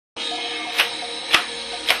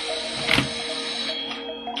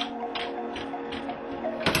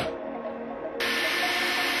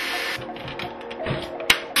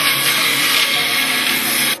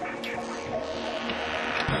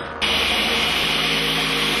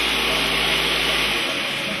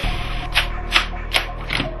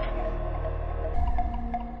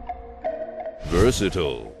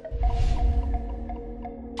Versatile.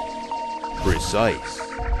 Precise.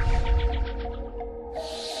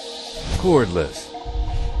 Cordless.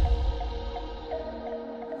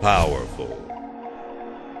 Powerful.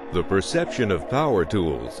 The perception of power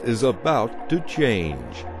tools is about to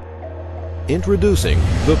change. Introducing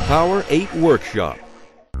the Power8 Workshop.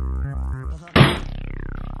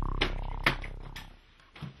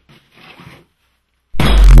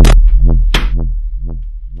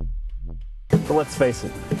 But let's face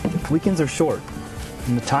it, weekends are short,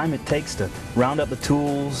 and the time it takes to round up the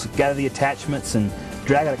tools, gather the attachments, and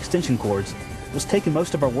drag out extension cords was taking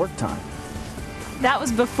most of our work time. That was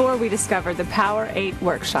before we discovered the Power8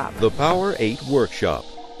 Workshop. The Power8 Workshop,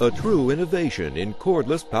 a true innovation in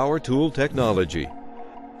cordless power tool technology.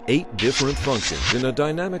 8 different functions in a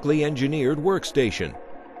dynamically engineered workstation.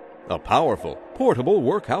 A powerful, portable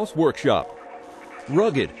workhouse workshop.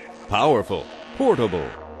 Rugged, powerful, portable.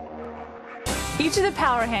 Each of the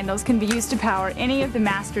power handles can be used to power any of the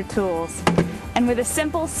master tools. And with a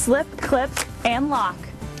simple slip, clip, and lock,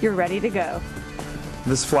 you're ready to go.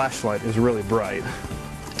 This flashlight is really bright.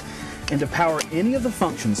 And to power any of the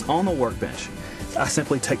functions on the workbench, I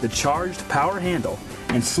simply take the charged power handle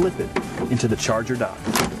and slip it into the charger dock.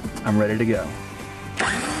 I'm ready to go.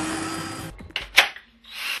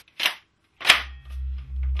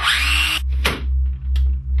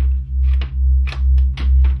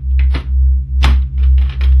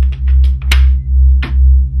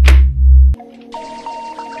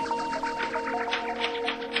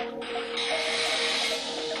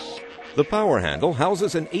 The power handle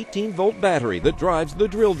houses an 18-volt battery that drives the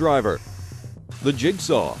drill driver, the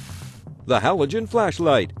jigsaw, the halogen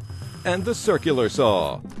flashlight, and the circular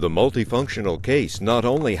saw. The multifunctional case not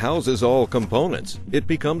only houses all components, it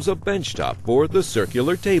becomes a benchtop for the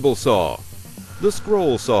circular table saw, the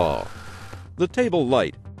scroll saw, the table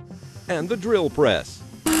light, and the drill press.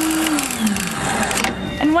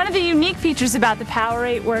 And one of the unique features about the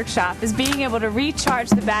Power8 Workshop is being able to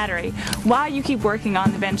recharge the battery while you keep working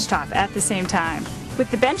on the benchtop at the same time.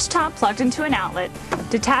 With the benchtop plugged into an outlet,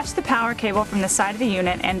 detach the power cable from the side of the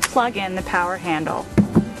unit and plug in the power handle.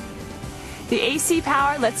 The AC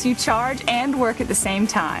power lets you charge and work at the same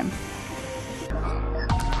time.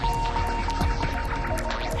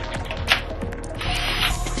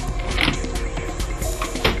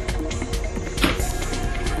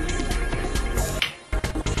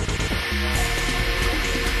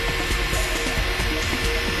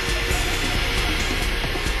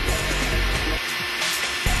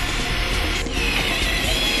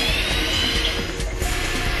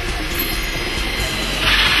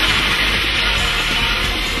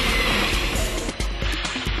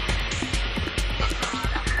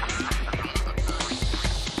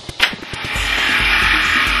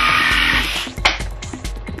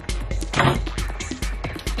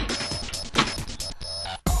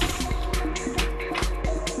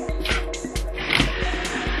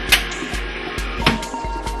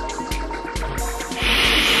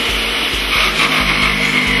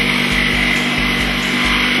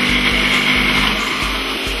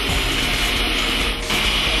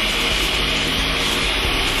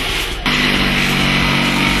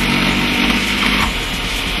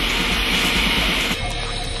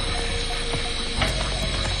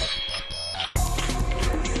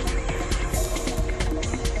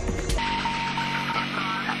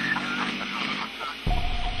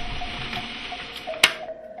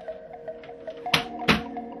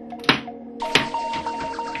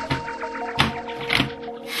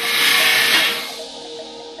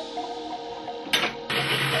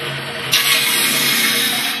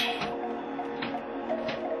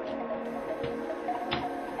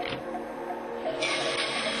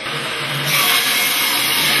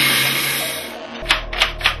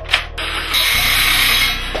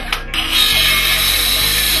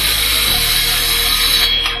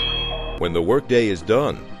 When the workday is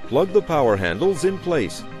done, plug the power handles in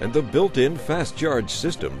place and the built-in fast charge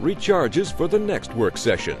system recharges for the next work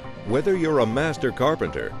session. Whether you're a master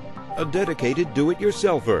carpenter, a dedicated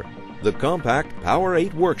do-it-yourselfer, the compact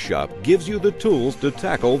Power8 Workshop gives you the tools to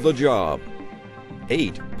tackle the job.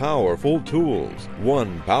 8 powerful tools,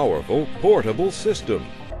 1 powerful portable system.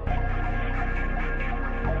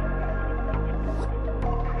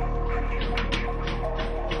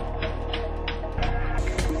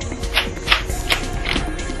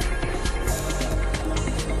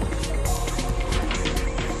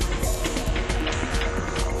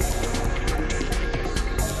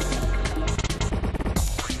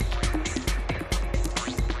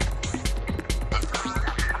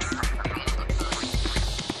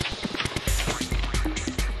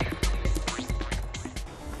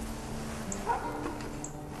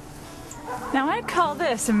 Now I'd call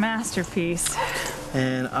this a masterpiece.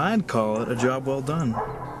 And I'd call it a job well done.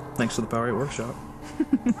 Thanks to the Power8 Workshop.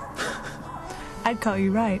 I'd call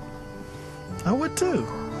you right. I would too.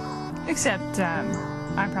 Except,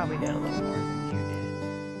 I probably did a little more than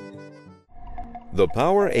you did. The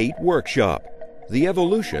Power8 Workshop, the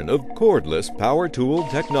evolution of cordless power tool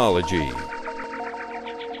technology.